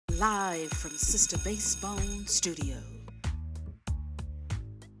live from Sister Basebone Studio.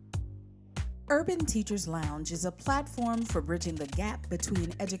 Urban Teachers Lounge is a platform for bridging the gap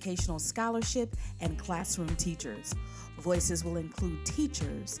between educational scholarship and classroom teachers. Voices will include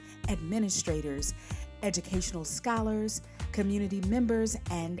teachers, administrators, educational scholars, community members,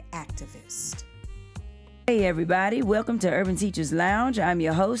 and activists. Hey everybody, welcome to Urban Teachers Lounge. I'm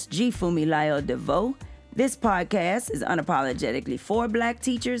your host, G. Funmilayo DeVoe. This podcast is unapologetically for Black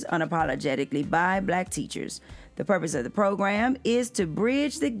teachers, unapologetically by Black teachers. The purpose of the program is to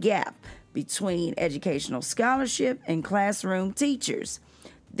bridge the gap between educational scholarship and classroom teachers.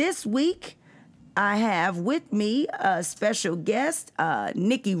 This week, I have with me a special guest,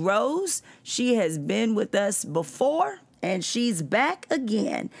 Nikki Rose. She has been with us before, and she's back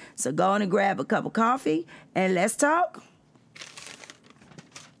again. So go on and grab a cup of coffee, and let's talk.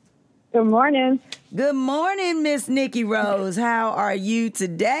 Good morning. Good morning, Miss Nikki Rose. How are you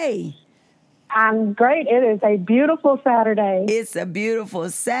today? I'm great. It is a beautiful Saturday. It's a beautiful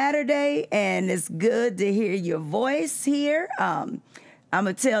Saturday, and it's good to hear your voice here. I'm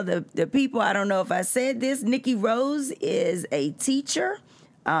going to tell the people, I don't know if I said this, Nikki Rose is a teacher,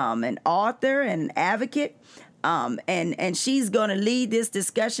 an author, and an advocate, and she's going to lead this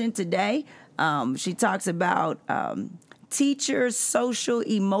discussion today. She talks about teachers' social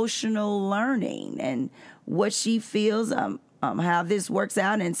emotional learning and what she feels, how this works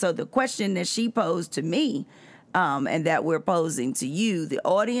out. And so the question that she posed to me, and that we're posing to you, the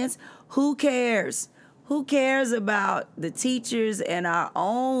audience, who cares? Who cares about the teachers and our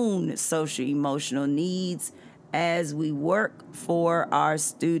own social emotional needs as we work for our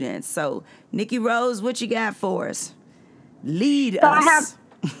students? So, Nikki Rose, what you got for us? Lead us. I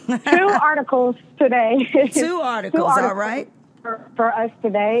have two articles today. Two articles, all right. For us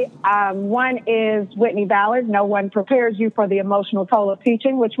today. One is Whitney Ballard, No One Prepares You for the Emotional Toll of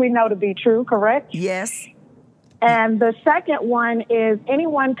Teaching, which we know to be true, correct? Yes. And the second one is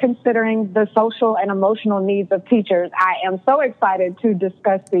anyone considering the social and emotional needs of teachers. I am so excited to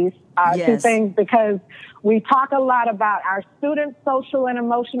discuss these two things because we talk a lot about our students' social and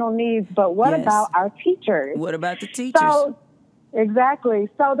emotional needs, but what about our teachers? What about the teachers? Exactly.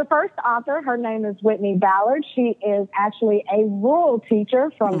 So the first author, her name is Whitney Ballard. She is actually a rural teacher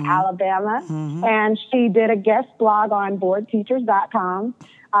from Alabama, and she did a guest blog on boardteachers.com.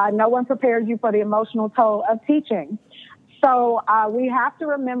 No One Prepares You for the Emotional Toll of Teaching. So we have to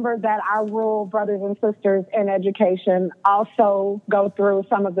remember that our rural brothers and sisters in education also go through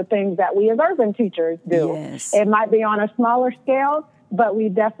some of the things that we as urban teachers do. Yes. It might be on a smaller scale, but we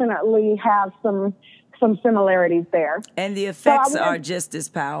definitely have some similarities there. And the effects are just as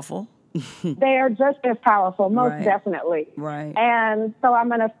powerful. They are just as powerful, most definitely. Right. And so I'm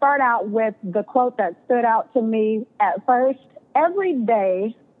going to start out with the quote that stood out to me at first. Every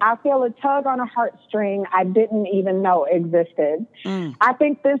day, I feel a tug on a heartstring I didn't even know existed. I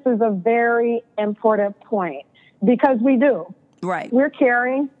think this is a very important point because we do. Right. We're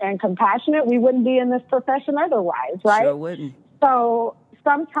caring and compassionate. We wouldn't be in this profession otherwise, right? Sure wouldn't. So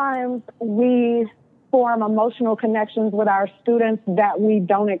sometimes we form emotional connections with our students that we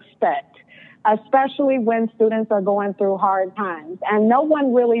don't expect, especially when students are going through hard times. And no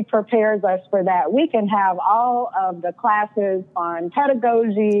one really prepares us for that. We can have all of the classes on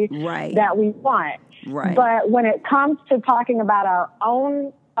pedagogy that we want. Right. But when it comes to talking about our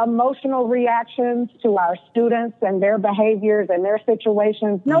own emotional reactions to our students and their behaviors and their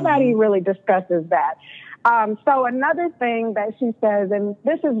situations, nobody really discusses that. So another thing that she says, and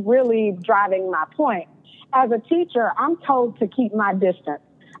this is really driving my point, as a teacher, I'm told to keep my distance.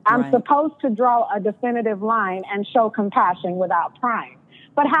 I'm supposed to draw a definitive line and show compassion without prying.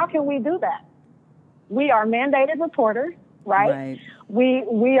 But how can we do that? We are mandated reporters, right?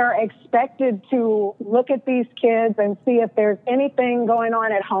 We are expected to look at these kids and see if there's anything going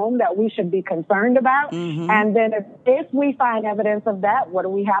on at home that we should be concerned about. And then if we find evidence of that, what do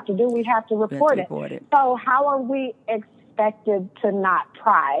we have to do? We have to report it. So how are we expected to not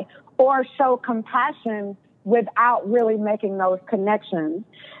pry or show compassion without really making those connections?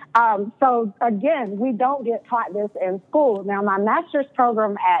 So again, we don't get taught this in school. Now, my master's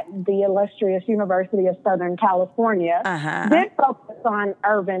program at the illustrious University of Southern California did focus on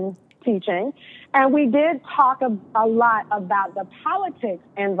urban teaching, and we did talk a lot about the politics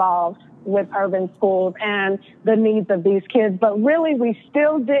involved with urban schools and the needs of these kids, but really we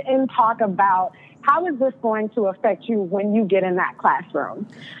still didn't talk about how is this going to affect you when you get in that classroom.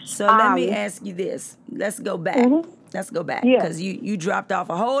 So let me ask you this. Let's go back. Let's go back because you dropped off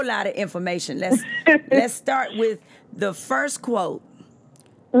a whole lot of information. Let's start with the first quote.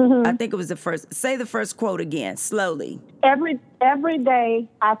 I think it was the first. Say the first quote again, slowly. Every day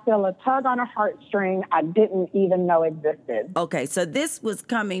I feel a tug on a heartstring I didn't even know existed. Okay, so this was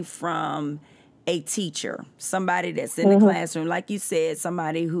coming from a teacher, somebody that's in the classroom, like you said,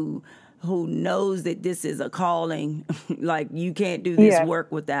 somebody who knows that this is a calling, like you can't do this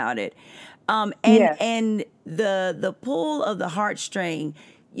work without it. And the pull of the heartstring,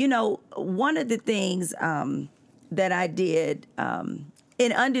 you know, one of the things that I did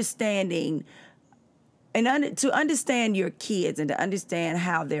in understanding to understand your kids and to understand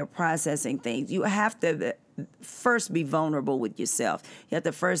how they're processing things, you have to first be vulnerable with yourself. You have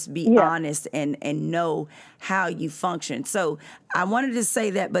to first be honest and know how you function. So I wanted to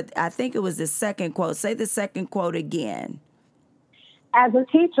say that, but I think it was the second quote. Say the second quote again. As a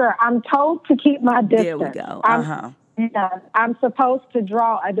teacher, I'm told to keep my distance. There we go. I'm supposed to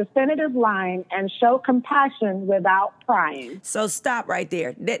draw a definitive line and show compassion without prying. So stop right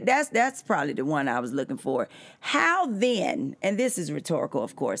there. That's probably the one I was looking for. How then, and this is rhetorical,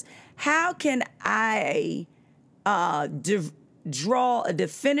 of course, how can I draw a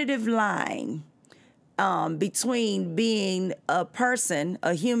definitive line between being a person,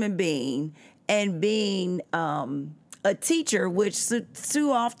 a human being, and being a teacher, which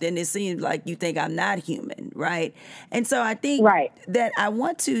too often it seems like you think I'm not human, right? And so I think that I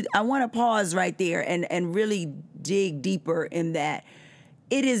want to pause right there and really dig deeper in that.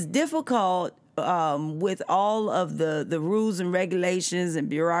 It is difficult with all of the rules and regulations and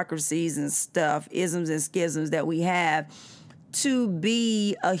bureaucracies and stuff, isms and schisms that we have, to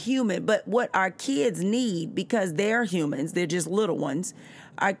be a human. But what our kids need, because they're humans, they're just little ones,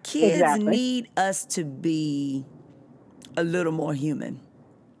 our kids need us to be a little more human.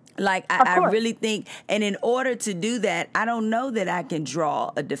 Like, I really think, and in order to do that, I don't know that I can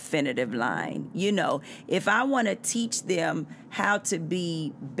draw a definitive line. You know, if I want to teach them how to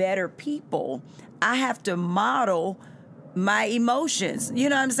be better people, I have to model my emotions. You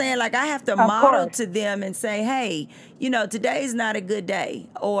know what I'm saying? Like, I have to model to them and say, hey, you know, today's not a good day.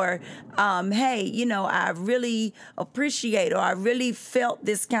 Or, hey, you know, I really appreciate, or I really felt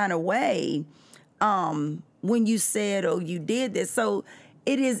this kind of way when you said or you did this. So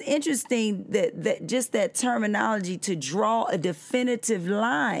it is interesting that just that terminology, to draw a definitive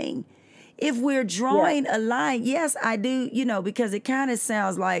line. If we're drawing a line, yes, I do, you know, because it kind of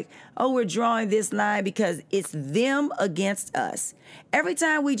sounds like, oh, we're drawing this line because it's them against us. Every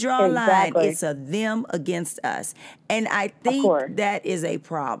time we draw a line, it's a them against us. And I think that is a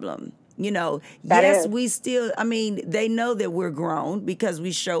problem. You know, we still, I mean, they know that we're grown because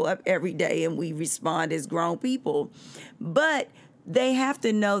we show up every day and we respond as grown people. But they have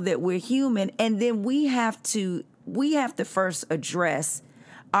to know that we're human, and then we have to first address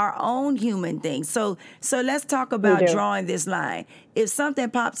our own human things. So let's talk about drawing this line. If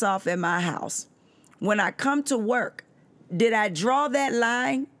something pops off in my house, when I come to work, did I draw that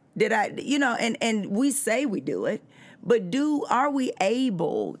line? Did I, you know, and we say we do it. But are we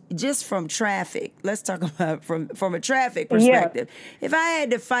able, just from traffic, let's talk about from a traffic perspective. If I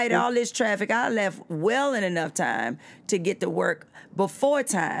had to fight all this traffic, I left well in enough time to get to work before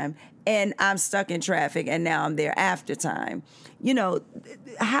time, and I'm stuck in traffic, and now I'm there after time. You know,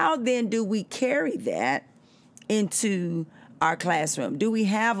 how then do we carry that into our classroom? Do we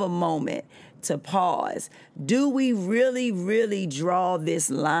have a moment to pause? Do we really, really draw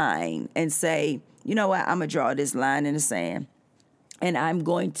this line and say, you know what, I'm going to draw this line in the sand, and I'm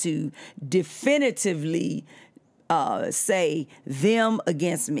going to definitively say them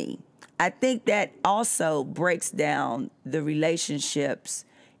against me? I think that also breaks down the relationships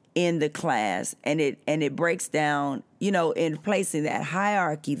in the class, and it breaks down, you know, in placing that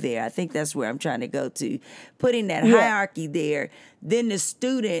hierarchy there. I think that's where I'm trying to go to. Putting that hierarchy there, then the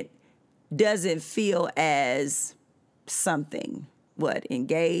student doesn't feel as something,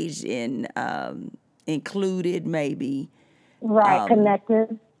 engaged in, included, maybe. Right,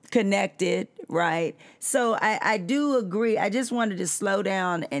 Connected, right? So I do agree. I just wanted to slow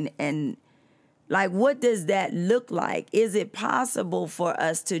down and like, what does that look like? Is it possible for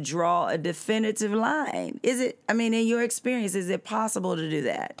us to draw a definitive line? In your experience, is it possible to do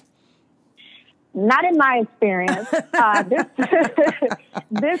that? Not in my experience.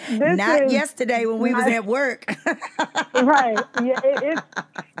 This not yesterday when we was at work. Right. Yeah,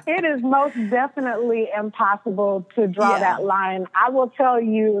 it is most definitely impossible to draw that line. I will tell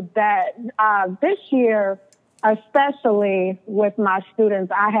you that this year, especially with my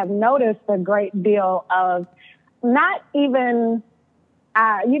students, I have noticed a great deal of not even,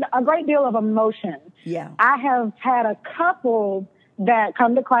 a great deal of emotion. Yeah. I have had a couple that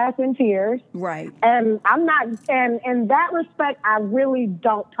come to class in tears. Right. And I'm not, and in that respect, I really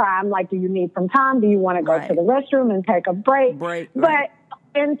don't pry. I'm like, do you need some time? Do you want to go to the restroom and take a break? But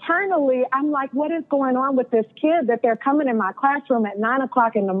internally, I'm like, what is going on with this kid that they're coming in my classroom at 9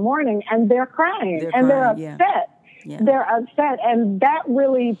 o'clock in the morning and they're crying and they're upset. Yeah. They're upset, and that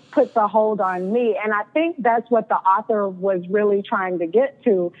really puts a hold on me. And I think that's what the author was really trying to get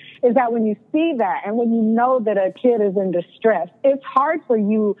to, is that when you see that and when you know that a kid is in distress, it's hard for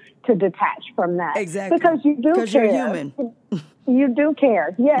you to detach from that. Exactly. Because you do care. Because you're human. You do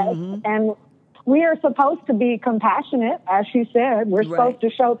care, yes. And we are supposed to be compassionate, as she said. We're supposed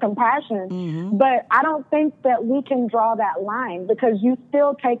to show compassion. But I don't think that we can draw that line, because you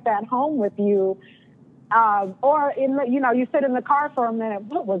still take that home with you. Or, you sit in the car for a minute.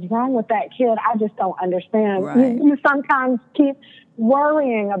 What was wrong with that kid? I just don't understand. You sometimes keep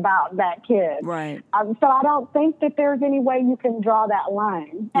worrying about that kid. Right. So I don't think that there's any way you can draw that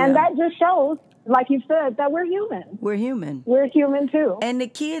line. And that just shows, like you said, that we're human. We're human. We're human, too. And the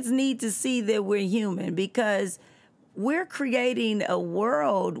kids need to see that we're human, because we're creating a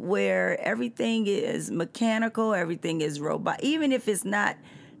world where everything is mechanical, everything is robot, even if it's not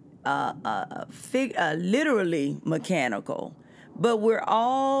literally mechanical, but we're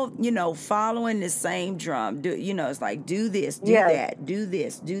all, following the same drum. It's like, do this, do that, do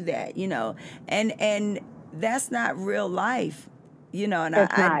this, do that, and that's not real life, and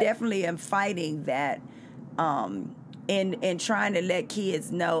I definitely am fighting that, and trying to let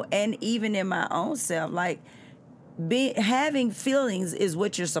kids know, and even in my own self, like, having feelings is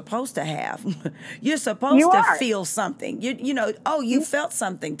what you're supposed to have. You're supposed to feel something. You felt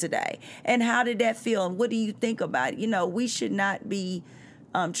something today. And how did that feel? And what do you think about it? We should not be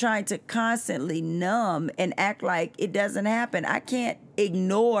trying to constantly numb and act like it doesn't happen. I can't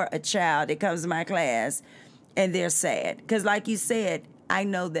ignore a child that comes to my class and they're sad. Because like you said, I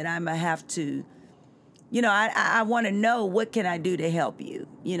know that I'm going to have to, I want to know, what can I do to help you?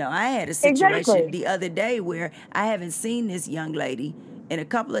 I had a situation the other day where I haven't seen this young lady in a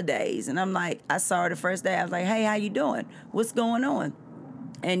couple of days. And I'm like, I saw her the first day. I was like, hey, how you doing? What's going on?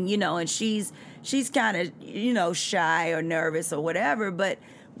 And, and she's kind of, shy or nervous or whatever, but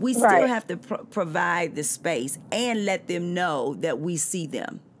we still have to provide the space and let them know that we see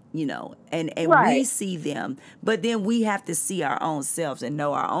them. And we see them, but then we have to see our own selves and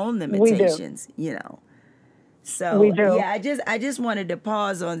know our own limitations, So we do. Yeah, I just wanted to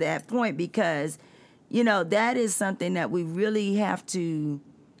pause on that point, because, that is something that we really have to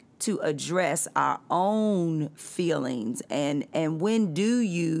address, our own feelings. And when do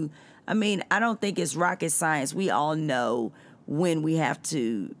you, I don't think it's rocket science. We all know when we have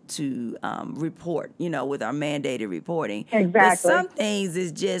to report, with our mandated reporting. Exactly. But some things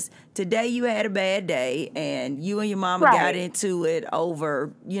is just, today you had a bad day and you and your mama got into it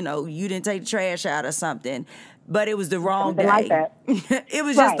over, you didn't take the trash out or something. But it was the wrong day. Like that. It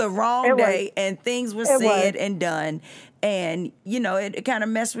was just the wrong day, and things were said and done, and it kind of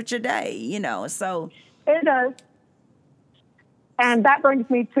messed with your day, So it does. And that brings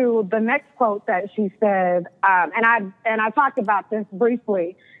me to the next quote that she said, and I talked about this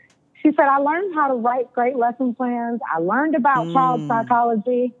briefly. She said, "I learned how to write great lesson plans. I learned about child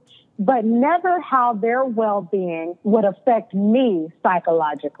psychology, but never how their well-being would affect me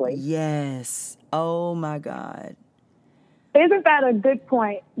psychologically." Yes. Oh, my God. Isn't that a good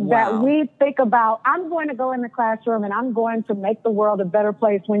point? That we think about, I'm going to go in the classroom and I'm going to make the world a better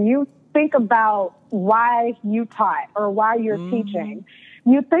place. When you think about why you taught or why you're teaching,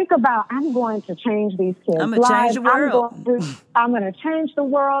 you think about, I'm going to change these kids' lives. I'm going to change the world. I'm going to change the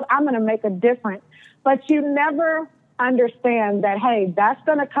world. I'm going to make a difference. But you never understand that, hey, that's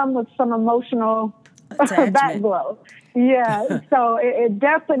going to come with some emotional backblow. Yeah, so it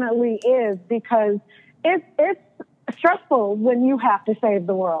definitely is, because it's stressful when you have to save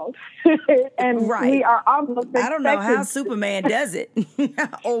the world. And we are almost expected. I don't know how Superman does it.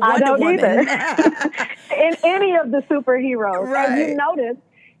 Or Wonder I don't Woman. either. In any of the superheroes. Right. And you notice,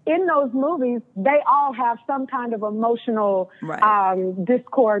 in those movies, they all have some kind of emotional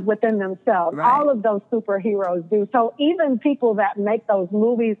discord within themselves. Right. All of those superheroes do. So even people that make those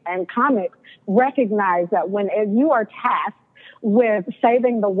movies and comics recognize that when you are tasked with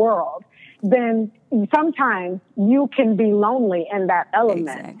saving the world, then sometimes you can be lonely in that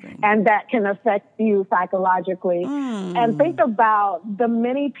element, and that can affect you psychologically. And think about the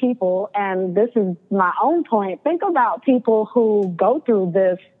many people, and this is my own point, think about people who go through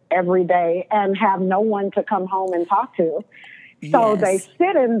this every day and have no one to come home and talk to. So they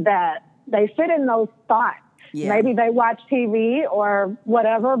sit in those thoughts. Yeah. Maybe they watch TV or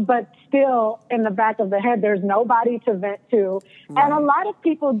whatever, but still in the back of the head, there's nobody to vent to. Right. And a lot of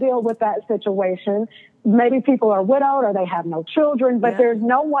people deal with that situation. Maybe people are widowed or they have no children, but there's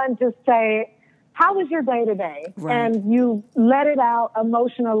no one to say, how was your day today? Right. And you let it out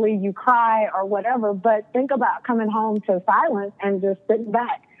emotionally, you cry or whatever, but think about coming home to silence and just sitting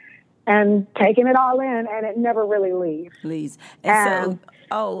back and taking it all in, and it never really leaves. And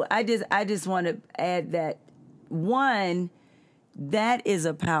so, I just want to add that, one, that is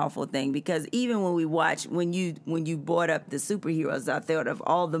a powerful thing, because even when we watch, when you brought up the superheroes, I thought of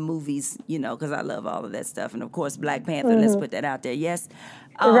all the movies, because I love all of that stuff. And of course, Black Panther, let's put that out there. Yes.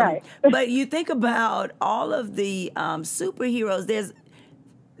 Right. But you think about all of the superheroes,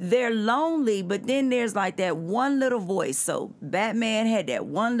 they're lonely, but then there's like that one little voice. So Batman had that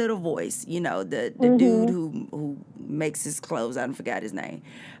one little voice, the dude who makes his clothes. I forgot his name.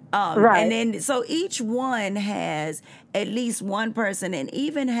 Right. And then, so each one has at least one person, and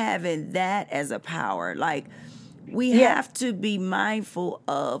even having that as a power, like, we have to be mindful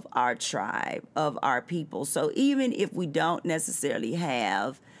of our tribe, of our people. So even if we don't necessarily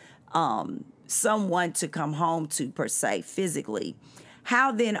have someone to come home to, per se, physically,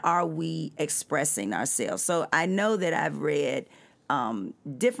 how then are we expressing ourselves? So I know that I've read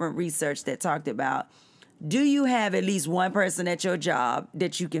different research that talked about, do you have at least one person at your job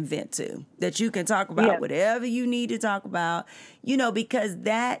that you can vent to, that you can talk about whatever you need to talk about, because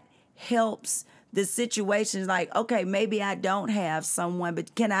that helps the situations. Like, okay, maybe I don't have someone,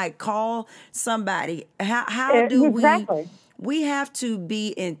 but can I call somebody? How do we have to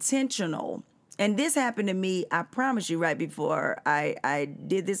be intentional? And this happened to me, I promise you, right before I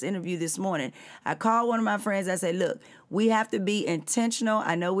did this interview this morning. I called one of my friends. I said, look, we have to be intentional.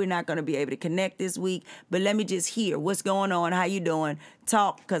 I know we're not going to be able to connect this week, but let me just hear what's going on. How you doing?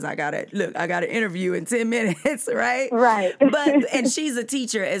 Talk, because I got an interview in 10 minutes, right? Right. And she's a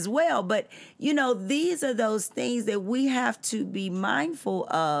teacher as well. But, these are those things that we have to be mindful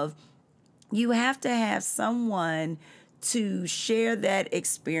of. You have to have someone to share that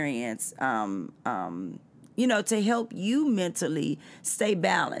experience, to help you mentally stay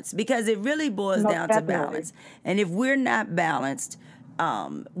balanced, because it really boils down to balance. And if we're not balanced,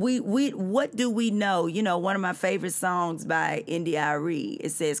 we what do we know? One of my favorite songs by India.Arie, it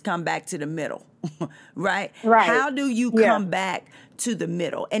says, "Come back to the middle," right? Right. How do you come back to the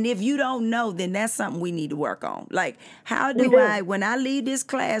middle? And if you don't know, then that's something we need to work on. Like, how do I, when I leave this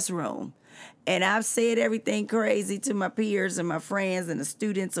classroom, and I've said everything crazy to my peers and my friends and the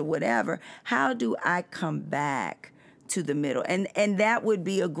students or whatever, how do I come back to the middle? And that would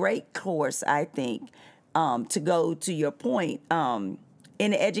be a great course, I think, to go to your point,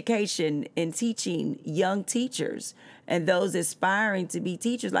 in education, in teaching young teachers and those aspiring to be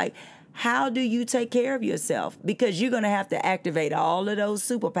teachers. Like, how do you take care of yourself? Because you're going to have to activate all of those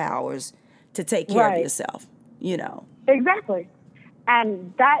superpowers to take care of yourself, Exactly.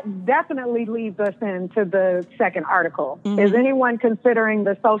 And that definitely leads us into the second article. Is anyone considering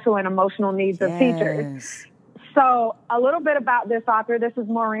the social and emotional needs of teachers? So a little bit about this author. This is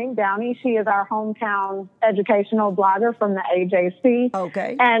Maureen Downey. She is our hometown educational blogger from the AJC.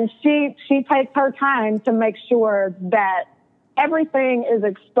 Okay. And she takes her time to make sure that everything is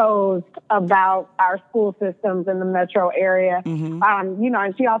exposed about our school systems in the metro area.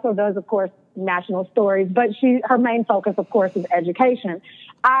 And she also does, of course, national stories, but her main focus, of course, is education.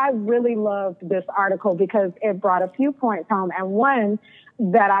 I really loved this article because it brought a few points home, and one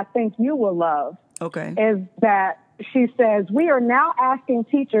that I think you will love is that she says, we are now asking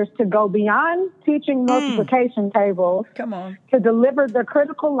teachers to go beyond teaching multiplication tables to deliver the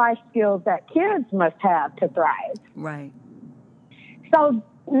critical life skills that kids must have to thrive. Right. So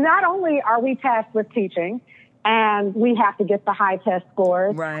not only are we tasked with teaching, and we have to get the high test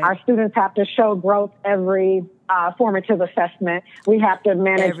scores. Right. Our students have to show growth every formative assessment. We have to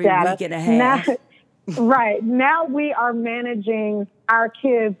manage every data. Week and a half. Now we are managing our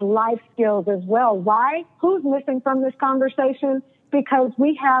kids' life skills as well. Why? Who's missing from this conversation? Because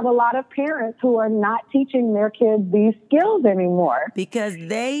we have a lot of parents who are not teaching their kids these skills anymore. Because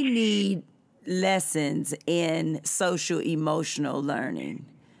they need lessons in social emotional learning.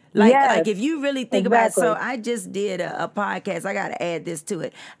 Like if you really think about it, so I just did a podcast. I got to add this to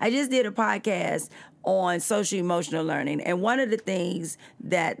it. I just did a podcast on social emotional learning. And one of the things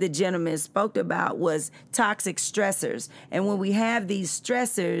that the gentleman spoke about was toxic stressors. And when we have these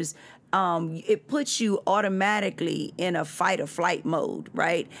stressors, it puts you automatically in a fight or flight mode,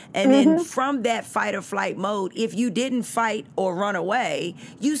 right? And then from that fight or flight mode, if you didn't fight or run away,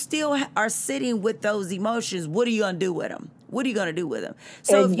 you still are sitting with those emotions. What are you going to do with them? What are you going to do with them?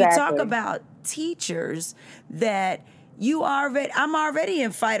 So if you talk about teachers that I'm already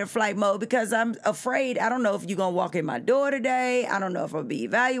in fight or flight mode because I'm afraid. I don't know if you're going to walk in my door today. I don't know if I'll be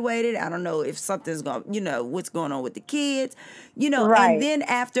evaluated. I don't know if something's going, what's going on with the kids, Right. and then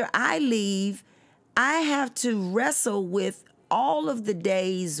after I leave, I have to wrestle with all of the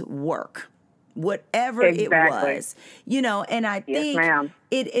day's work, whatever Exactly. it was, and I Yes, think ma'am.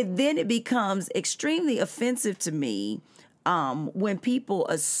 it becomes extremely offensive to me when people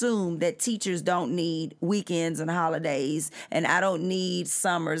assume that teachers don't need weekends and holidays, and I don't need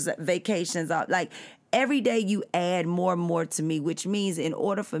summers, vacations. Like, every day you add more and more to me, which means in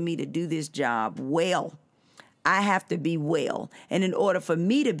order for me to do this job well, I have to be well. And in order for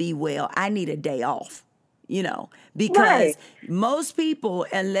me to be well, I need a day off, because Right. most people,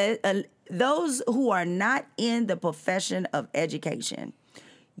 unless, those who are not in the profession of education,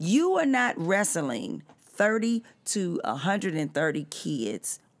 you are not wrestling 30 to 130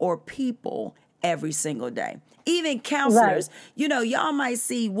 kids or people every single day. Even counselors, y'all might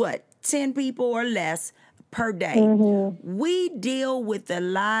see 10 people or less per day. Mm-hmm. We deal with the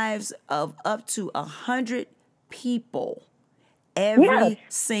lives of up to 100 people every Yes.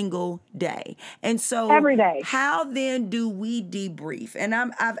 single day. And so Every day. how then do we debrief? And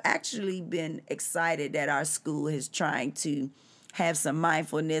I've actually been excited that our school is trying to have some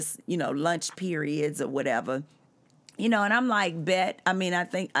mindfulness, lunch periods or whatever, and I'm like,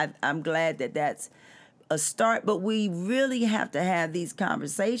 I'm glad that that's a start, but we really have to have these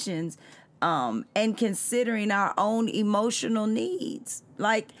conversations and considering our own emotional needs.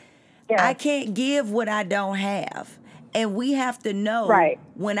 Like, Yes. I can't give what I don't have. And we have to know Right.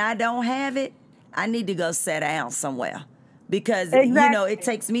 when I don't have it, I need to go sit down somewhere. Because, Exactly. it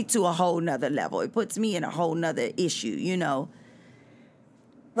takes me to a whole nother level. It puts me in a whole nother issue,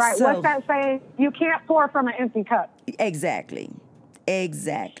 Right. So, What's that saying? You can't pour from an empty cup. Exactly.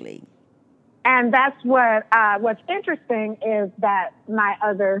 And that's what's interesting is that my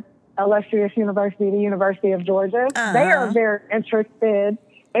other illustrious university, the University of Georgia, they are very interested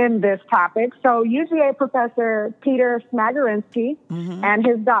in this topic. So UGA professor Peter Smagorinsky and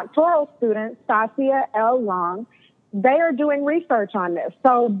his doctoral student, Stacia Long, they are doing research on this.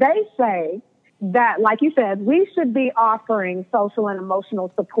 So they say that, like you said, we should be offering social and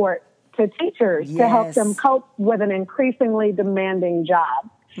emotional support to teachers to help them cope with an increasingly demanding job.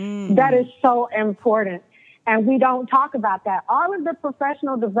 That is so important. And we don't talk about that. All of the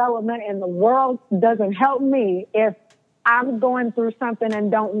professional development in the world doesn't help me if I'm going through something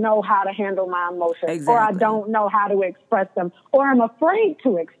and don't know how to handle my emotions, or I don't know how to express them, or I'm afraid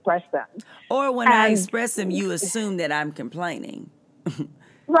to express them. Or when I express them, you assume that I'm complaining.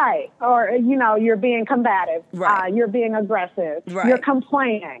 Right. Or, you're being combative. Right. You're being aggressive. Right. You're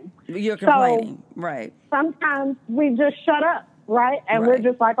complaining. So, right. Sometimes we just shut up, right? And we're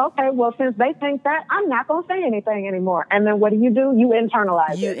just like, okay, well, since they think that, I'm not going to say anything anymore. And then what do? You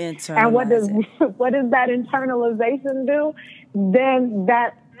internalize it. And what does that internalization do? Then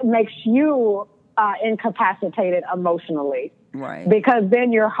that makes you incapacitated emotionally. Right. Because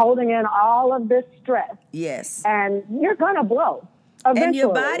then you're holding in all of this stress. Yes. And you're going to blow.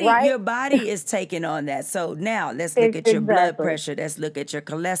 Eventually, and your body is taking on that. So now let's look at your blood pressure. Let's look at your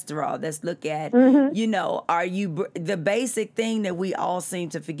cholesterol. Let's look at, are you, the basic thing that we all seem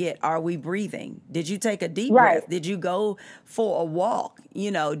to forget, are we breathing? Did you take a deep breath? Did you go for a walk?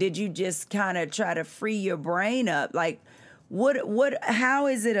 Did you just kind of try to free your brain up? Like, how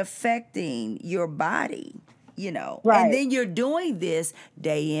is it affecting your body? And then you're doing this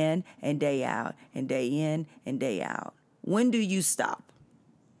day in and day out and day in and day out. When do you stop?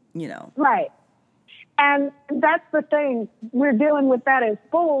 Right. And that's the thing. We're dealing with that at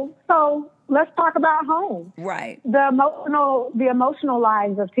school. So let's talk about home. Right. The emotional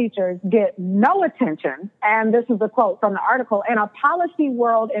lives of teachers get no attention. And this is a quote from the article, in a policy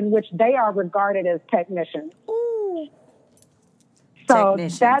world in which they are regarded as technicians. Ooh. So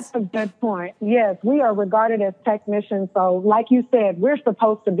that's a good point. Yes, we are regarded as technicians. So like you said, we're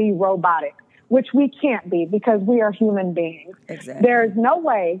supposed to be robotic, which we can't be because we are human beings. Exactly. There is no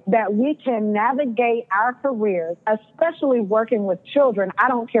way that we can navigate our careers, especially working with children. I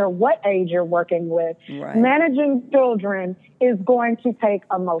don't care what age you're working with. Right. Managing children is going to take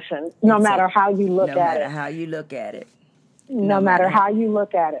emotion, no matter how you look at it. No matter how you look at it. No matter how you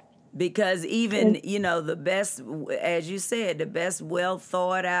look at it. Because even, the best, as you said, the best well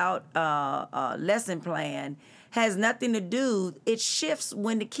thought out lesson plan has nothing to do, it shifts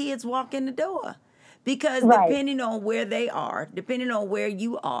when the kids walk in the door. Because depending on where they are, depending on where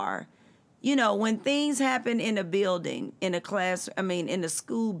you are, you know, when things happen in a building, in a class, I mean, in a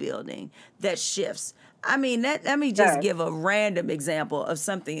school building that shifts. I mean, let me just give a random example of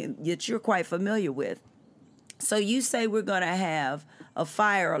something that you're quite familiar with. So you say we're going to have a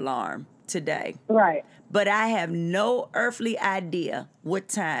fire alarm today. Right. But I have no earthly idea what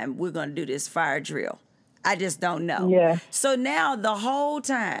time we're going to do this fire drill. I just don't know. Yeah. So now the whole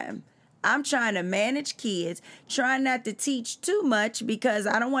time I'm trying to manage kids, trying not to teach too much because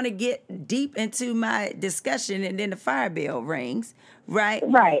I don't want to get deep into my discussion and then the fire bell rings, right?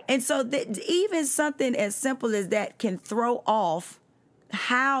 Right. And so even something as simple as that can throw off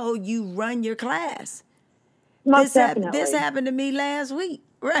how you run your class. Most definitely. This happened to me last week.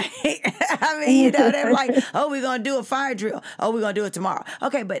 Right. I mean, you know, they're like, oh, we're going to do a fire drill. Oh, we're going to do it tomorrow.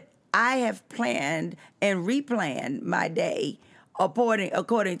 Okay, but I have planned and replanned my day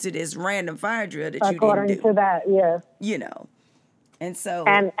according to this random fire drill that you didn't do. According to that, yes. You know, and so.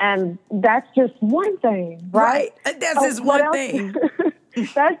 And that's just one thing, right? That's just one thing.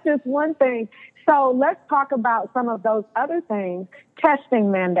 That's just one thing. So let's talk about some of those other things. Testing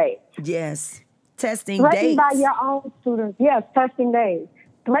mandates. Yes. Testing Threatened dates. by your own students. Yes, testing days.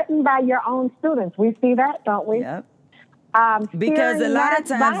 Threatened by your own students. We see that, don't we? Yep. Because a lot of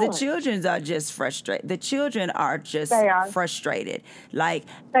times violence. the children are just frustrated. The children are just frustrated. Like,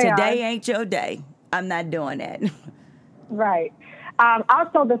 today ain't your day. I'm not doing that. Right.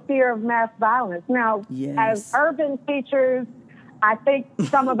 Also, the fear of mass violence. Now, as urban teachers, I think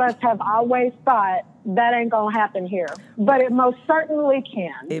some of us have always thought that ain't going to happen here. But it most certainly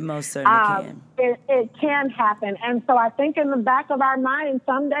can. It most certainly can. It can happen. And so I think in the back of our mind,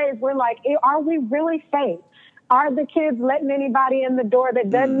 some days we're like, are we really safe? Are the kids letting anybody in the door that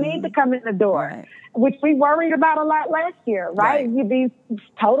doesn't need to come in the door? Right. Which we worried about a lot last year, right? These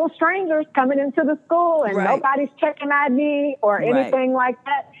total strangers coming into the school and nobody's checking ID or anything like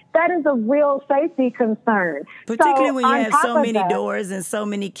that. That is a real safety concern. Particularly when you have so many doors and so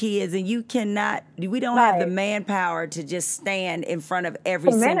many kids, and we don't have the manpower to just stand in front of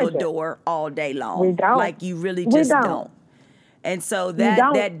every single door all day long. We don't. Like, you really just don't. And so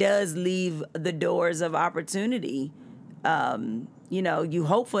that does leave the doors of opportunity. You know, you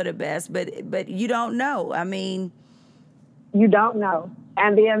hope for the best, but you don't know. I mean, you don't know.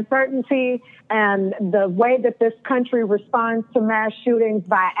 And the uncertainty and the way that this country responds to mass shootings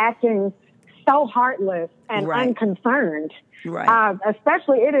by acting so heartless and unconcerned. Right.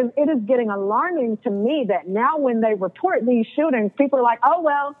 Especially, it is getting alarming to me that now when they report these shootings, people are like, oh,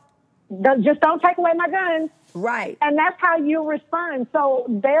 well, just don't take away my guns. Right. And that's how you respond. So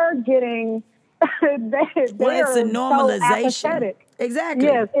they're getting... it's a normalization. So apathetic. Exactly.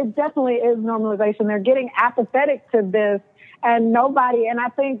 Yes, it definitely is normalization. They're getting apathetic to this, and I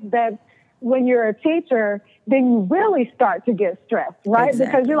think that when you're a teacher, then you really start to get stressed, right? Exactly.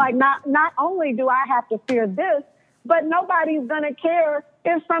 Because you're like, not only do I have to fear this, but nobody's going to care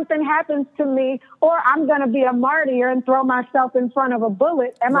if something happens to me, or I'm going to be a martyr and throw myself in front of a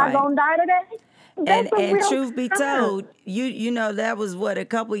bullet. Am I going to die today? And truth be told, you know, that was a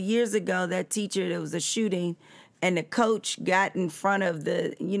couple of years ago, that teacher, there was a shooting and the coach got in front of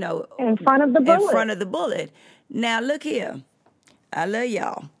the bullet. Now, look here. I love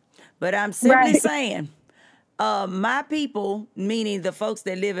y'all. But I'm simply saying, my people, meaning the folks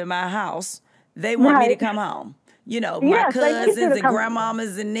that live in my house, they want me to come home. You know, my cousins and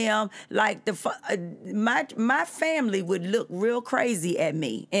grandmamas and them, like my family would look real crazy at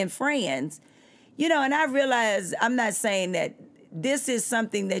me, and friends. You know, and I realize I'm not saying that this is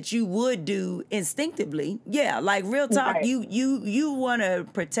something that you would do instinctively. Yeah, like real talk, you want to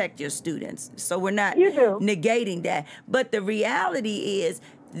protect your students. So we're not negating that. But the reality is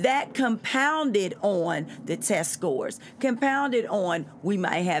that compounded on the test scores, compounded on we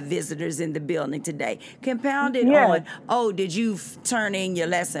might have visitors in the building today, compounded on, oh, did you turn in your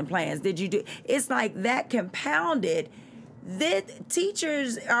lesson plans? Did you do? It's like that compounded. That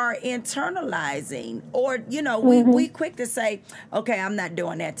teachers are internalizing, or, you know, we quick to say, okay, I'm not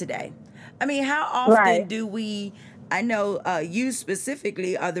doing that today. I mean, how often do we, I know you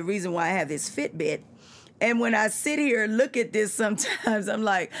specifically are the reason why I have this Fitbit. And when I sit here and look at this, sometimes I'm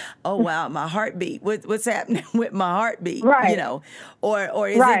like, oh, wow, my heartbeat. What's happening with my heartbeat? You know, or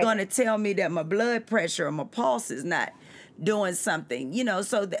is it going to tell me that my blood pressure or my pulse is not doing something, you know?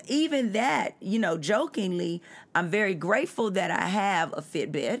 So even that, you know, jokingly, I'm very grateful that I have a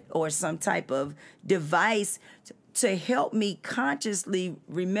Fitbit or some type of device to help me consciously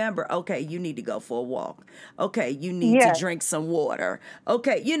remember, okay, you need to go for a walk. Okay, you need to drink some water.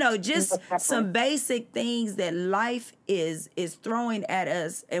 Okay, you know, just some basic things that life is throwing at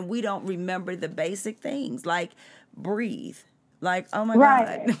us, and we don't remember the basic things like breathe. Like, oh my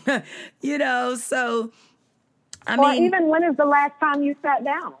Right. God. You know, so, I Or mean. even when is the last time you sat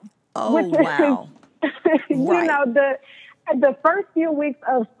down? Oh, wow. You Right. know, the first few weeks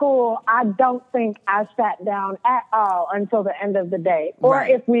of school, I don't think I sat down at all until the end of the day. Or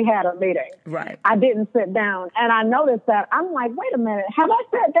Right. if we had a meeting. Right. I didn't sit down. And I noticed that. I'm like, wait a minute, have I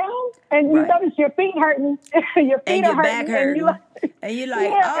sat down? And you Right. notice your feet hurting. Your feet And are your back hurting. hurting. And you're like,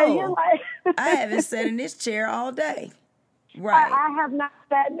 yeah, and you're oh, like, I haven't sat in this chair all day. Right. I have not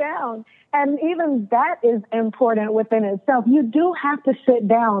sat down. And even that is important within itself. You do have to sit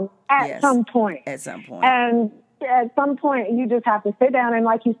down at Yes. some point. At some point. And at some point, you just have to sit down and,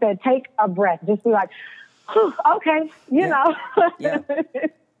 like you said, take a breath. Just be like, whew, okay, you know. Yeah.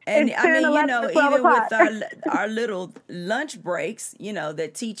 And It's I 10, mean, 11, you know, 12 even o'clock. with our little lunch breaks, you know,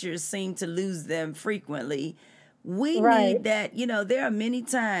 that teachers seem to lose them frequently. We Right. need that, you know, there are many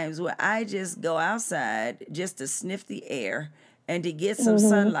times where I just go outside just to sniff the air and to get some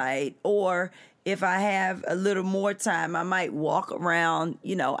sunlight. Or if I have a little more time, I might walk around,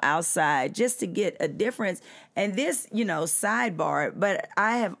 you know, outside just to get a difference. And this, you know, sidebar, but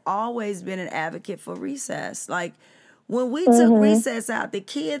I have always been an advocate for recess. Like when we took recess out, the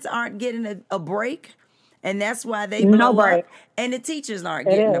kids aren't getting a break. And that's why they blow break. up, and the teachers aren't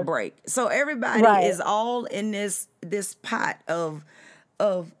getting a is. break. So everybody Right. is all in this pot of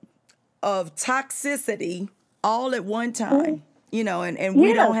toxicity all at one time, you know, and we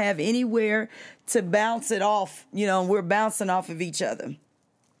Yeah. don't have anywhere to bounce it off. You know, we're bouncing off of each other.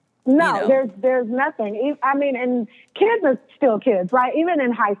 No, You know. there's nothing. I mean, and kids are still kids, right? Even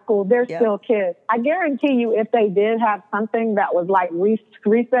in high school, they're Yep. still kids. I guarantee you, if they did have something that was like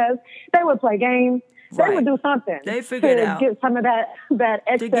recess, they would play games. They Right. would do something They figure it to out. get some of that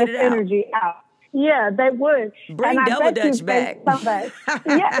excess get it out. energy out. Yeah, they would. Bring and I Double bet you Dutch they- back. Something.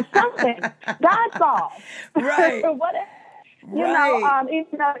 Yeah, something. Dodgeball. Right. Whatever. You Right.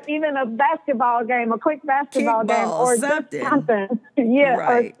 know, even a basketball game, a quick basketball game, Kickball, or something. just something. Yeah,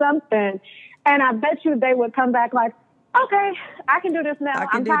 Right. or something. And I bet you they would come back like, okay, I can do this now. I can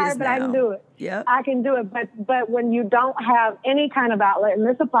I'm do this tired, but I can now. do it. Yep. I can do it. But when you don't have any kind of outlet, and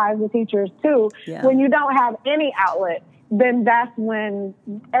this applies to teachers too, Yeah. when you don't have any outlet, then that's when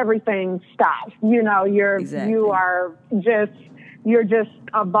everything stops. You know, Exactly. you're just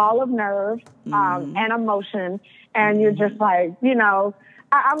a ball of nerve Mm-hmm. and emotion, and you're just like, you know.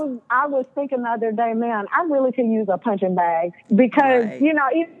 I was thinking the other day, man, I really could use a punching bag because, Right. you know,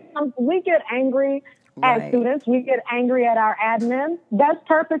 even we get angry as Right. students. We get angry at our admin. That's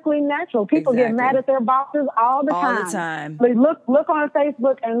perfectly natural. People get Exactly. mad at their bosses all the All time. the time. But look on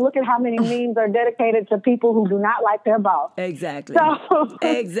Facebook and look at how many memes are dedicated to people who do not like their boss. Exactly. So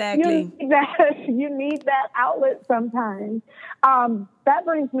Exactly. you need that outlet sometimes. That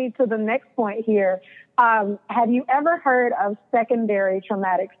brings me to the next point here. Have you ever heard of secondary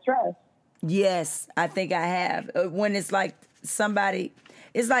traumatic stress? Yes, I think I have. When it's like somebody,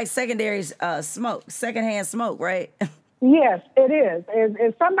 it's like secondary secondhand smoke, right? Yes, it is.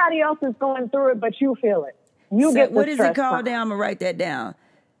 If somebody else is going through it, but you feel it, you get the what is it stress called from it. now? I'm gonna write that down.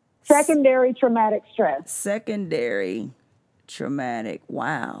 Secondary traumatic stress. Secondary traumatic.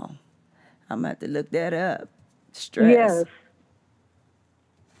 Wow, I'm gonna have to look that up. Stress. Yes.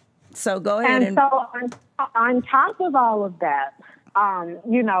 So go ahead And so on top of all of that,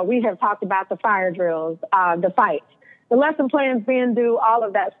 you know, we have talked about the fire drills, the fights, the lesson plans being due, all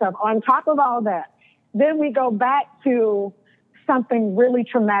of that stuff. On top of all that, then we go back to something really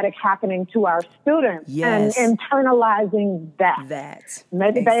traumatic happening to our students Yes. and internalizing that.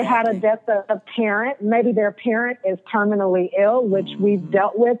 Maybe they had a death of a parent. Maybe their parent is terminally ill, which we've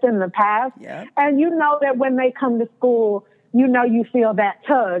dealt with in the past. Yep. And you know that when they come to school, you know you feel that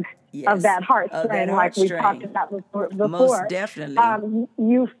tug Yes, of that of heartstring, that like we heartstring. talked about before. Most definitely.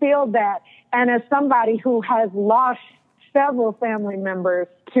 You feel that. And as somebody who has lost several family members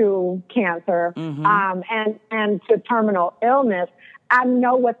to cancer and to terminal illness, I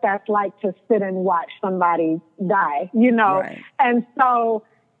know what that's like to sit and watch somebody die, you know. Right. And so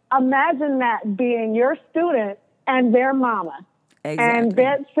imagine that being your student and their mama. Exactly. And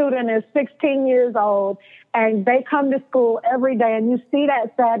that student is 16 years old, and they come to school every day, and you see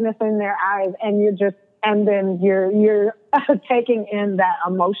that sadness in their eyes, and then you're taking in that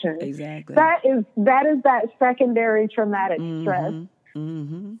emotion. Exactly. That is that secondary traumatic stress.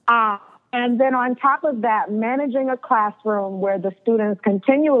 And then on top of that, managing a classroom where the students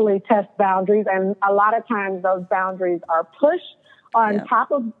continually test boundaries, and a lot of times those boundaries are pushed on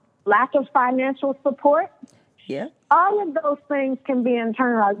top of lack of financial support. Yeah. All of those things can be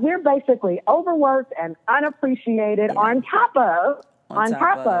internalized. We're basically overworked and unappreciated on top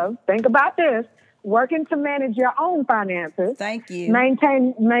of, think about this, working to manage your own finances. Thank you.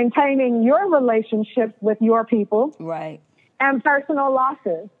 Maintaining your relationships with your people. Right. And personal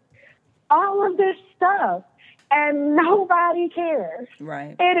losses. All of this stuff. And nobody cares.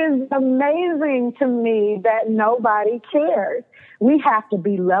 Right. It is amazing to me that nobody cares. We have to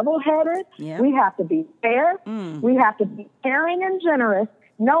be level-headed. Yeah. We have to be fair. We have to be caring and generous,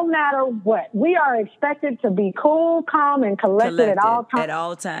 no matter what. We are expected to be cool, calm, and collected at all times. At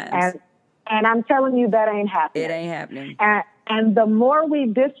all times. And I'm telling you, that ain't happening. It ain't happening. And the more we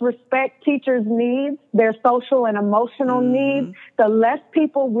disrespect teachers' needs, their social and emotional needs, the less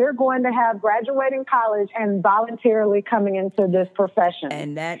people we're going to have graduating college and voluntarily coming into this profession.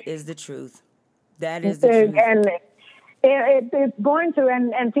 And that is the truth. That is the truth. And it's going to,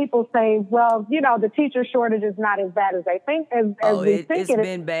 and people say, well, you know, the teacher shortage is not as bad as they think. It's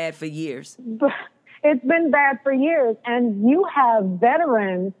been bad for years. It's been bad for years. And you have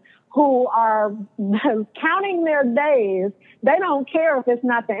veterans who are counting their days. They don't care if it's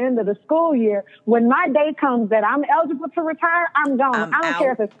not the end of the school year. When my day comes that I'm eligible to retire, I'm gone. I don't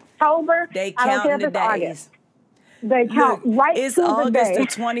care if it's October. They I don't care if count it's the days. August. They count right it's to August the day. the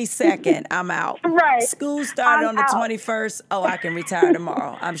 22nd. I'm out. Right. School started on the 21st. Oh, I can retire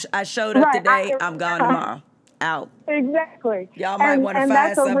tomorrow. I showed up today. I'm gone tomorrow. Out. Exactly. Y'all might want to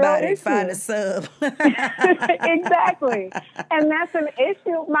find somebody, find a sub. Exactly. And that's an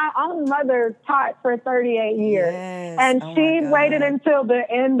issue. My own mother taught for 38 years. Yes. And she waited until the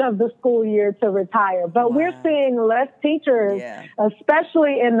end of the school year to retire. But we're seeing less teachers,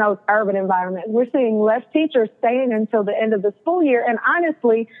 especially in those urban environments. We're seeing less teachers staying until the end of the school year. And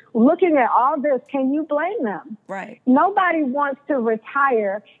honestly, looking at all this, can you blame them? Right. Nobody wants to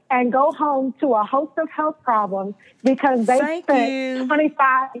retire and go home to a host of health problems because they spent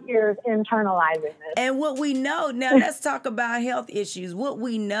 25 years internalizing this. And what we know, now let's talk about health issues. What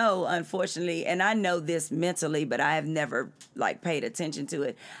we know, unfortunately, and I know this mentally, but I have never paid attention to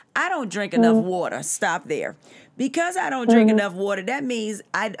it. I don't drink enough water. Stop there. Because I don't drink enough water, that means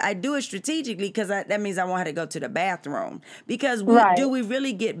I do it strategically because that means I want to go to the bathroom. Because do we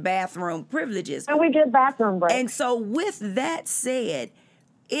really get bathroom privileges? And we get bathroom breaks. And so with that said,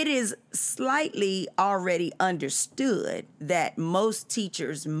 it is slightly already understood that most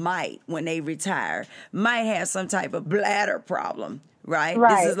teachers might, when they retire, might have some type of bladder problem, right?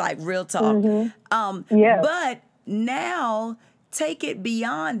 This is like real talk. But now take it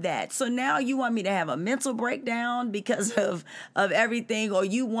beyond that. So now you want me to have a mental breakdown because of everything, or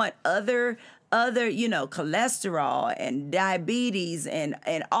you want other, cholesterol and diabetes and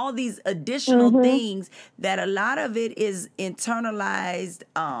all these additional things that a lot of it is internalized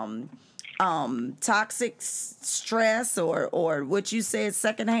toxic stress or what you said,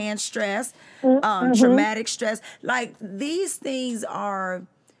 secondhand stress, traumatic stress. Like these things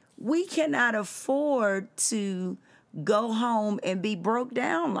we cannot afford to go home and be broke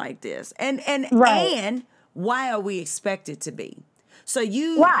down like this. And why are we expected to be? So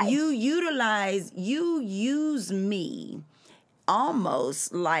you use me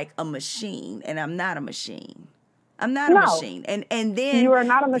almost like a machine, and I'm not a machine. I'm not a machine. And then you are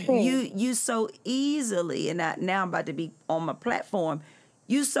not a machine. You so easily, and now I'm about to be on my platform,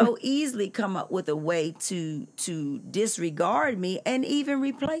 you so easily come up with a way to disregard me and even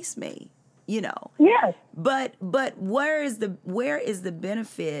replace me, Yes. But where is the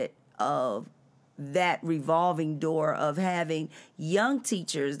benefit of that revolving door of having young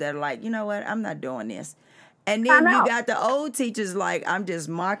teachers that are like, you know what, I'm not doing this. And then you got the old teachers like, I'm just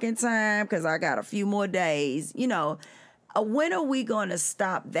marking time because I got a few more days. When are we going to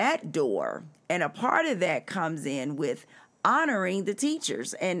stop that door? And a part of that comes in with honoring the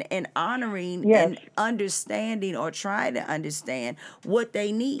teachers and honoring and understanding or trying to understand what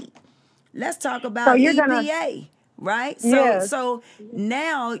they need. Let's talk about EPA. Right? So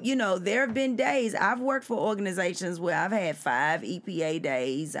now, there have been days I've worked for organizations where I've had 5 EPA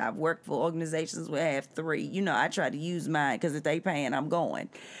days. I've worked for organizations where I have 3. I try to use mine because if they paying, I'm going.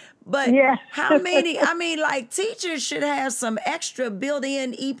 But how many, teachers should have some extra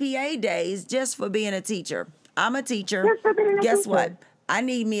built-in EPA days just for being a teacher. I'm a teacher. Guess what? I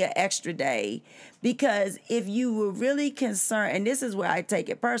need me an extra day. Because if you were really concerned, and this is where I take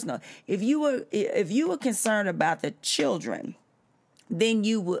it personal, if you were concerned about the children, then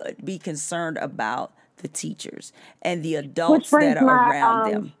you would be concerned about the teachers and the adults that are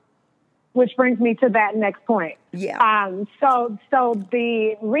around them. Which brings me to that next point. Yeah. So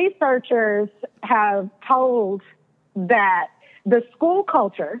the researchers have told that the school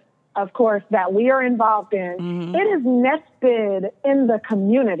culture of course, that we are involved in, it is nested in the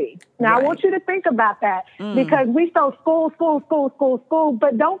community. Now, I want you to think about that because we say school,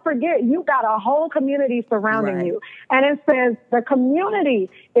 but don't forget, you got a whole community surrounding you. And it says the community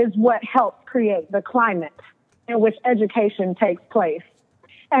is what helps create the climate in which education takes place.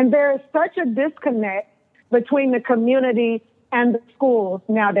 And there is such a disconnect between the community and the schools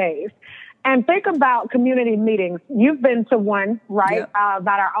nowadays. And think about community meetings. You've been to one, right?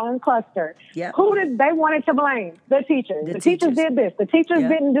 About our own cluster. Who did they wanted to blame? The teachers. The teachers did this. The teachers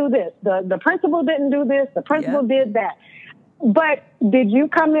didn't do this. The principal didn't do this. The principal did that. But did you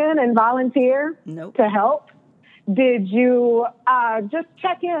come in and volunteer to help? Did you just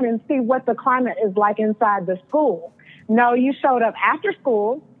check in and see what the climate is like inside the school? No, you showed up after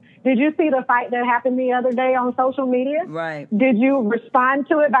school. Did you see the fight that happened the other day on social media? Right. Did you respond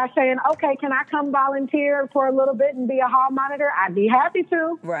to it by saying, okay, can I come volunteer for a little bit and be a hall monitor? I'd be happy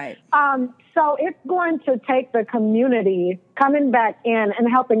to. Right. So it's going to take the community coming back in and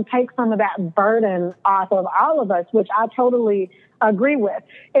helping take some of that burden off of all of us, which I totally agree with.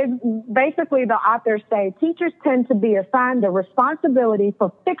 It's basically, the authors say teachers tend to be assigned the responsibility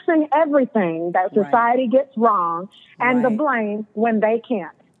for fixing everything that society gets wrong and the blame when they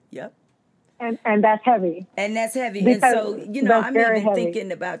can't. Yep. And that's heavy. And that's heavy. Because and so, you know, I'm even heavy.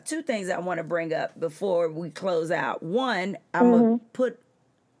 thinking about two things I want to bring up before we close out. One, I'm going to put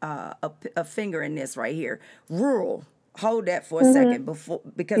a finger in this right here. Rural. Hold that for a second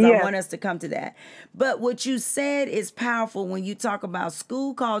because I want us to come to that. But what you said is powerful when you talk about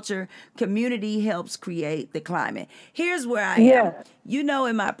school culture, community helps create the climate. Here's where I am. You know,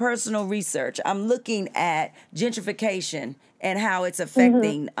 in my personal research, I'm looking at gentrification and how it's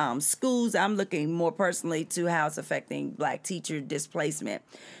affecting schools. I'm looking more personally to how it's affecting Black teacher displacement.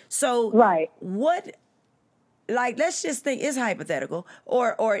 So what, like, let's just think, it's hypothetical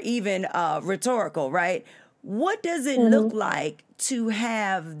or even rhetorical, right? What does it look like to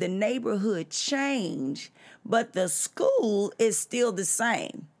have the neighborhood change, but the school is still the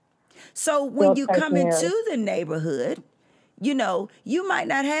same? So when you come into the neighborhood, you know, you might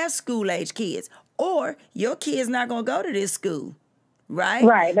not have school-age kids, or your kid's not going to go to this school, right?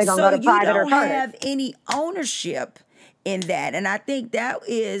 Right, they're going to go to private or public. So you don't have any ownership in that. And I think that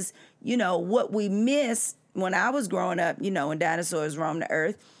is, you know, what we missed when I was growing up, you know, when dinosaurs roamed the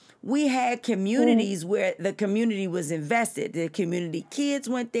earth. We had communities where the community was invested. The community kids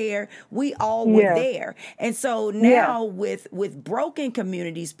went there. We all were there. And so now with broken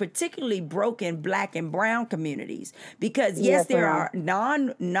communities, particularly broken Black and brown communities, because there are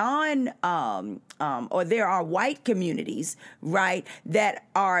or there are white communities, right, that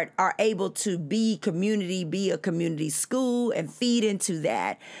are able to be a community school and feed into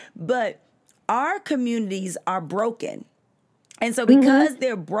that. But our communities are broken. And so because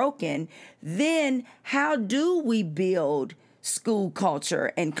they're broken, then how do we build school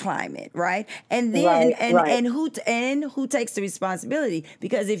culture and climate, right? And then and who takes the responsibility?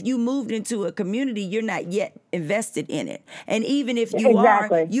 Because if you moved into a community, you're not yet invested in it. And even if you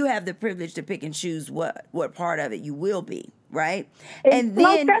are, you have the privilege to pick and choose what part of it you will be, right? And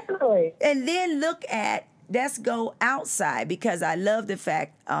then look at, let's go outside, because I love the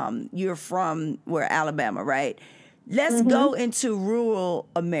fact you're from Alabama, right? Let's go into rural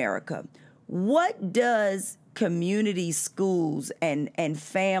America. What does community schools and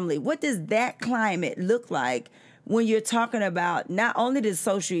family, what does that climate look like when you're talking about not only the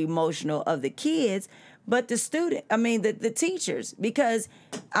social-emotional of the kids, but the the teachers? Because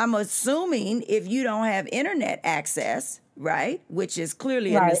I'm assuming if you don't have internet access, right, which is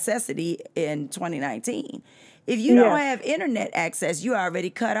clearly a necessity in 2019, if you don't have internet access, you're already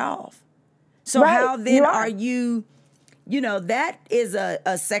cut off. So how then are you, you know, that is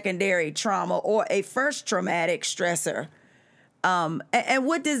a secondary trauma or a first traumatic stressor. And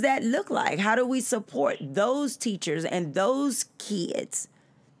what does that look like? How do we support those teachers and those kids?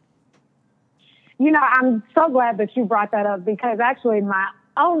 You know, I'm so glad that you brought that up, because actually my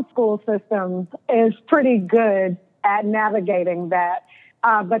own school system is pretty good at navigating that.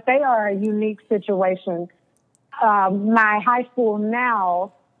 But they are a unique situation. My high school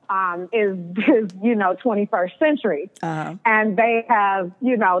now is 21st century. And they have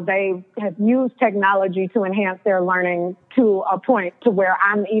used technology to enhance their learning to a point to where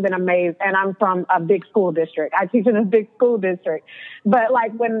I'm even amazed. And I'm from a big school district. I teach in a big school district. But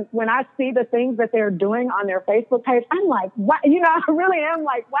like when I see the things that they're doing on their Facebook page, I'm like, wow, I really am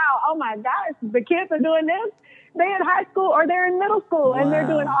like, wow, oh my gosh, the kids are doing this. They're in high school or they're in middle school and they're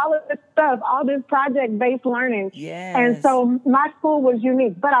doing all of this stuff, all this project-based learning. And so my school was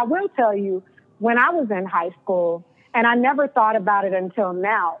unique. But I will tell you, when I was in high school, And I never thought about it until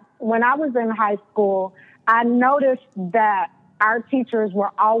now. When I was in high school, I noticed that our teachers were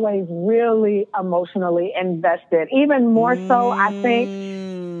always really emotionally invested, even more so, I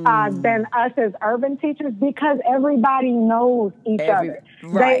think, than us as urban teachers, because everybody knows each other.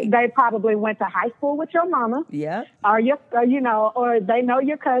 Right. They probably went to high school with your mama. Yeah. Or or they know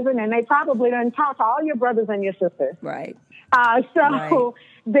your cousin, and they probably done talk to all your brothers and your sisters. Right. So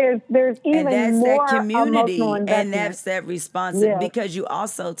there's even and that's more that community, emotional investment. and that's that responsibility, because you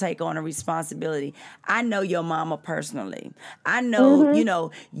also take on a responsibility. I know your mama personally. I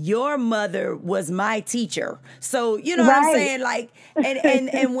know, your mother was my teacher. So, you know what I'm saying? Like,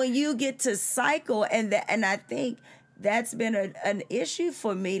 and when you get to cycle, and I think that's been an issue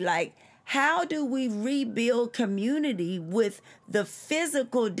for me, like, how do we rebuild community with the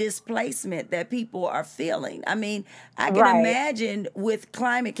physical displacement that people are feeling? I mean, I can imagine with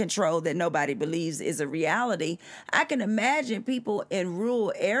climate control that nobody believes is a reality. I can imagine people in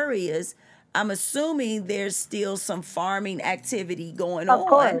rural areas. I'm assuming there's still some farming activity going on. Of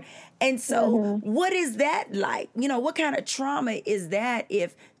course. And so what is that like? What kind of trauma is that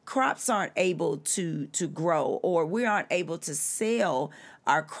if crops aren't able to grow, or we aren't able to sell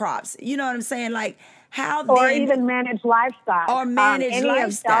our crops? You know what I'm saying? Like, how or even manage livestock. Or manage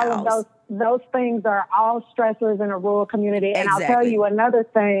lifestyles. All of those things are all stressors in a rural community. And Exactly. I'll tell you another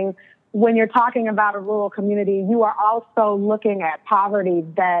thing. When you're talking about a rural community, you are also looking at poverty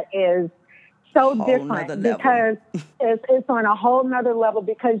that is so different, because it's on a whole nother level,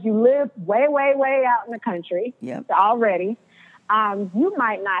 because you live way, way, way out in the country already. You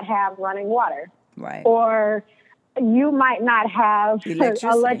might not have running water. Right. Or you might not have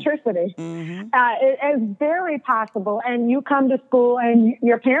electricity. It's very possible. And you come to school, and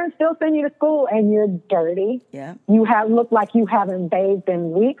your parents still send you to school, and you're dirty. Yeah. You look like you haven't bathed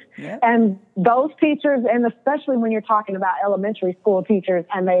in weeks. Yeah. And those teachers, and especially when you're talking about elementary school teachers,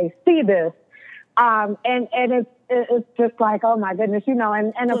 and they see this, and it's just like, oh my goodness, and of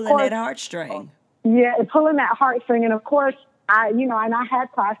course, pulling that heartstring. Yeah, pulling that heartstring. And of course, and I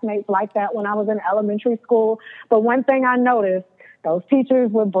had classmates like that when I was in elementary school. But one thing I noticed, those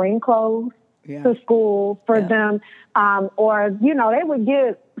teachers would bring clothes to school for them, or they would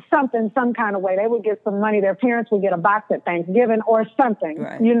get something, some kind of way. They would get some money. Their parents would get a box at Thanksgiving or something.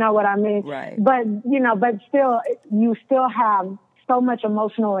 Right. You know what I mean? Right. But but still, you still have so much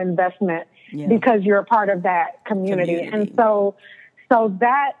emotional investment because you're a part of that community. And so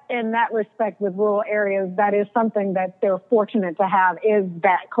that, in that respect, with rural areas, that is something that they're fortunate to have, is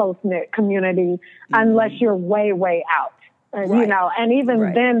that close-knit community, unless you're way, way out, and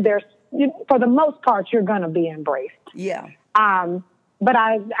even then there's, for the most part, you're going to be embraced. Yeah. But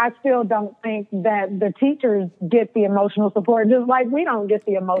I still don't think that the teachers get the emotional support, just like we don't get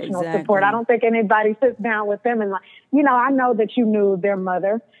the emotional support. I don't think anybody sits down with them and like, I know that you knew their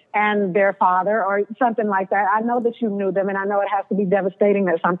mother and their father or something like that. I know that you knew them, and I know it has to be devastating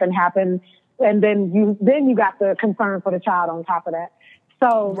that something happened, and then you got the concern for the child on top of that.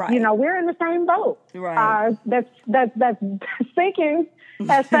 So, we're in the same boat. Right. That's sinking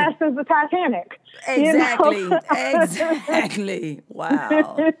as fast as the Titanic. Exactly. Exactly.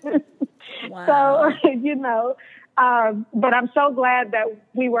 Wow. So, but I'm so glad that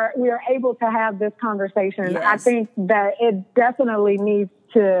we were able to have this conversation. Yes. I think that it definitely needs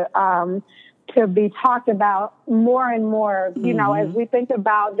to be talked about more and more, as we think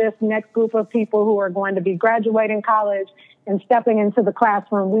about this next group of people who are going to be graduating college and stepping into the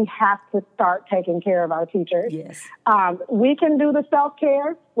classroom. We have to start taking care of our teachers. Yes. We can do the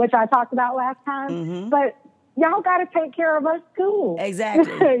self-care, which I talked about last time, but y'all got to take care of us too.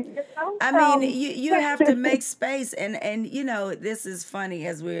 Exactly. I mean, you have to make space, and this is funny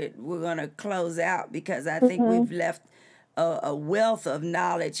as we're going to close out, because I think we've left a wealth of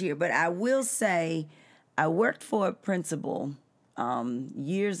knowledge here. But I will say, I worked for a principal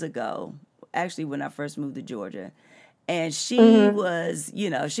years ago, actually when I first moved to Georgia. And she was,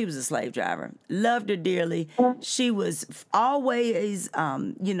 she was a slave driver. Loved her dearly. She was always,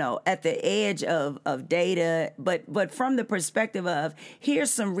 at the edge of data, but from the perspective of, here's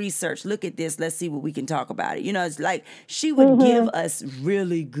some research. Look at this. Let's see what we can talk about it. It's like she would give us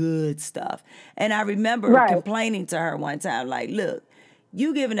really good stuff. And I remember complaining to her one time, like, look,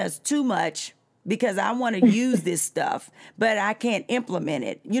 you giving us too much, because I want to use this stuff, but I can't implement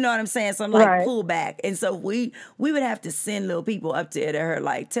it. You know what I'm saying? So I'm like, pull back. And so we would have to send little people up to her,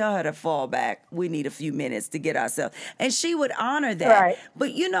 like, tell her to fall back. We need a few minutes to get ourselves. And she would honor that. Right.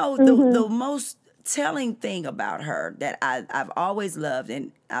 But the most telling thing about her that I've always loved,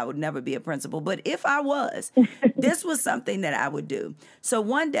 and I would never be a principal, but if I was, this was something that I would do. So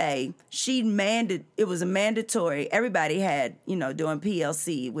one day it was a mandatory, everybody had, doing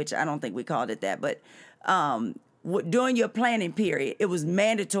PLC, which I don't think we called it that, but during your planning period, it was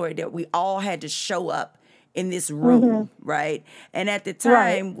mandatory that we all had to show up in this room, right? And at the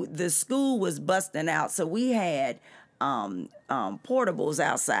time, the school was busting out, so we had portables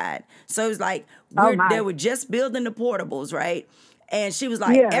outside. So it was like they were just building the portables, right? And she was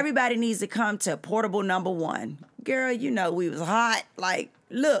like, everybody needs to come to portable number 1. Girl, we was hot. Like,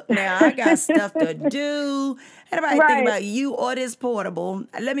 look, now I got stuff to do. Everybody think about you or this portable.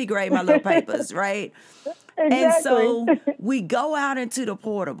 Let me grade my little papers, right? Exactly. And so we go out into the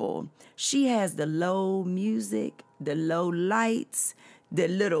portable. She has the low music, the low lights, the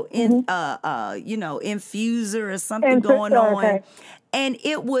little infuser or something going on. Okay. And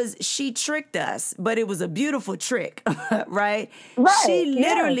she tricked us, but it was a beautiful trick, right? She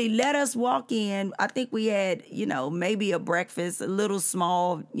literally let us walk in. I think we had, maybe a breakfast, a little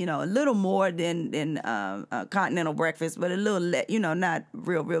small, a little more than a continental breakfast, but a little, not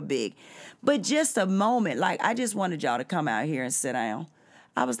real big. But just a moment, like, I just wanted y'all to come out here and sit down.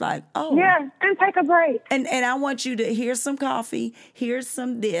 I was like, oh. Yeah, and take a break. And I want you to, here's some coffee, here's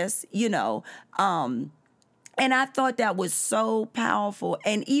some this, and I thought that was so powerful.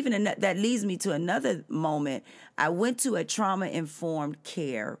 And even that leads me to another moment. I went to a trauma-informed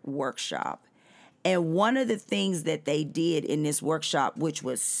care workshop. And one of the things that they did in this workshop, which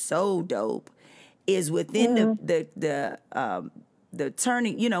was so dope, is within the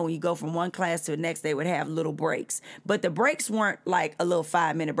turning, when you go from one class to the next, they would have little breaks. But the breaks weren't like a little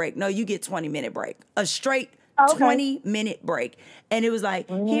 5-minute break. No, you get 20-minute break. A straight 20-minute break. And it was like,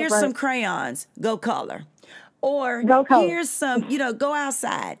 here's some crayons, go color. Or here's some, go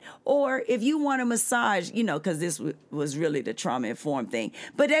outside. Or if you want a massage, because this was really the trauma-informed thing.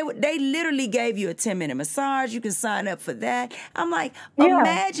 But they literally gave you a 10-minute massage. You can sign up for that. I'm like,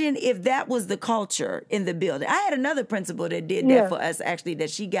 imagine if that was the culture in the building. I had another principal that did that for us, actually, that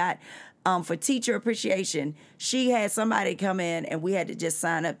she got for teacher appreciation. She had somebody come in, and we had to just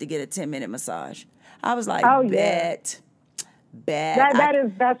sign up to get a 10-minute massage. I was like, bet.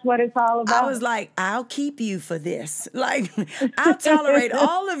 That's what it's all about. I was like, I'll keep you for this. Like, I'll tolerate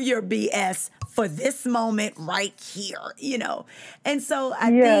all of your BS for this moment right here, And so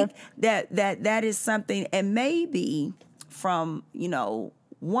I think that is something, and maybe from,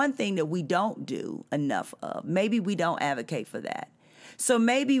 one thing that we don't do enough of, maybe we don't advocate for that. So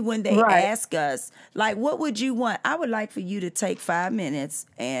maybe when they ask us, like, what would you want? I would like for you to take 5 minutes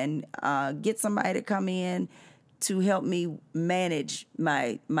and get somebody to come in to help me manage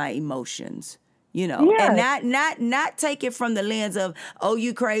my emotions, and not take it from the lens of, oh,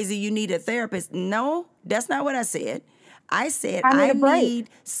 you crazy, you need a therapist. No, that's not what I said. I said I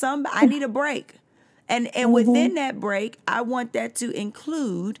need a break. And within that break, I want that to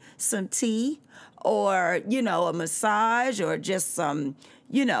include some tea or, a massage or just some,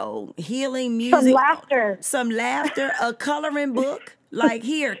 healing music. Some laughter, a coloring book. Like,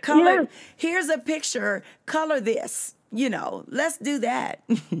 here, color. Here's a picture. Color this. Let's do that.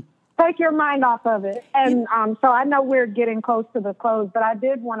 Take your mind off of it. And so I know we're getting close to the close, but I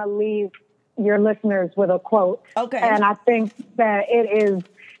did want to leave your listeners with a quote. Okay. And I think that it is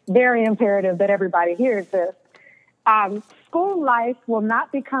very imperative that everybody hears this. School life will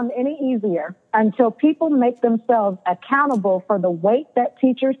not become any easier until people make themselves accountable for the weight that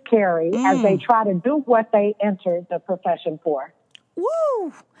teachers carry as they try to do what they entered the profession for.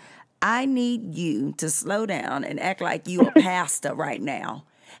 Woo! I need you to slow down and act like you a pastor right now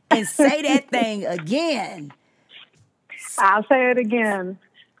and say that thing again. I'll say it again.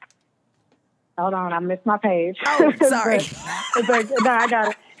 Hold on, I missed my page. Oh, sorry. No, I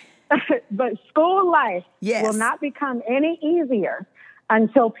got it. But school life will not become any easier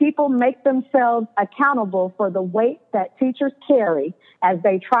until people make themselves accountable for the weight that teachers carry as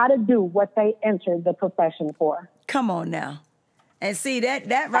they try to do what they entered the profession for. Come on now. And see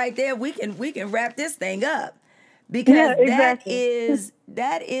that right there, we can wrap this thing up, because that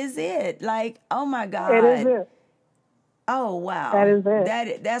is it. Like, oh my God, it is it. Oh wow, that is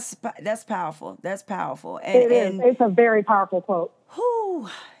it. That's powerful. That's powerful. And it's a very powerful quote. Whew,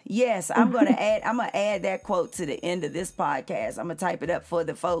 yes, I'm gonna add that quote to the end of this podcast. I'm gonna type it up for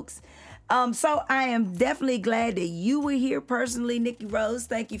the folks. So I am definitely glad that you were here personally, Nikki Rose.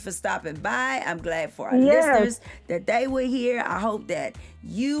 Thank you for stopping by. I'm glad for our listeners that they were here. I hope that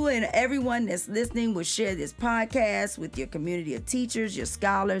you and everyone that's listening will share this podcast with your community of teachers, your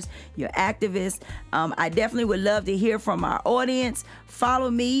scholars, your activists. I definitely would love to hear from our audience. Follow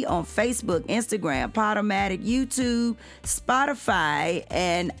me on Facebook, Instagram, Podomatic, YouTube, Spotify,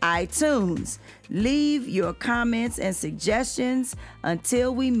 and iTunes. Leave your comments and suggestions.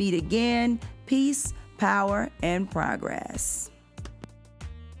 Until we meet again, peace, power, and progress.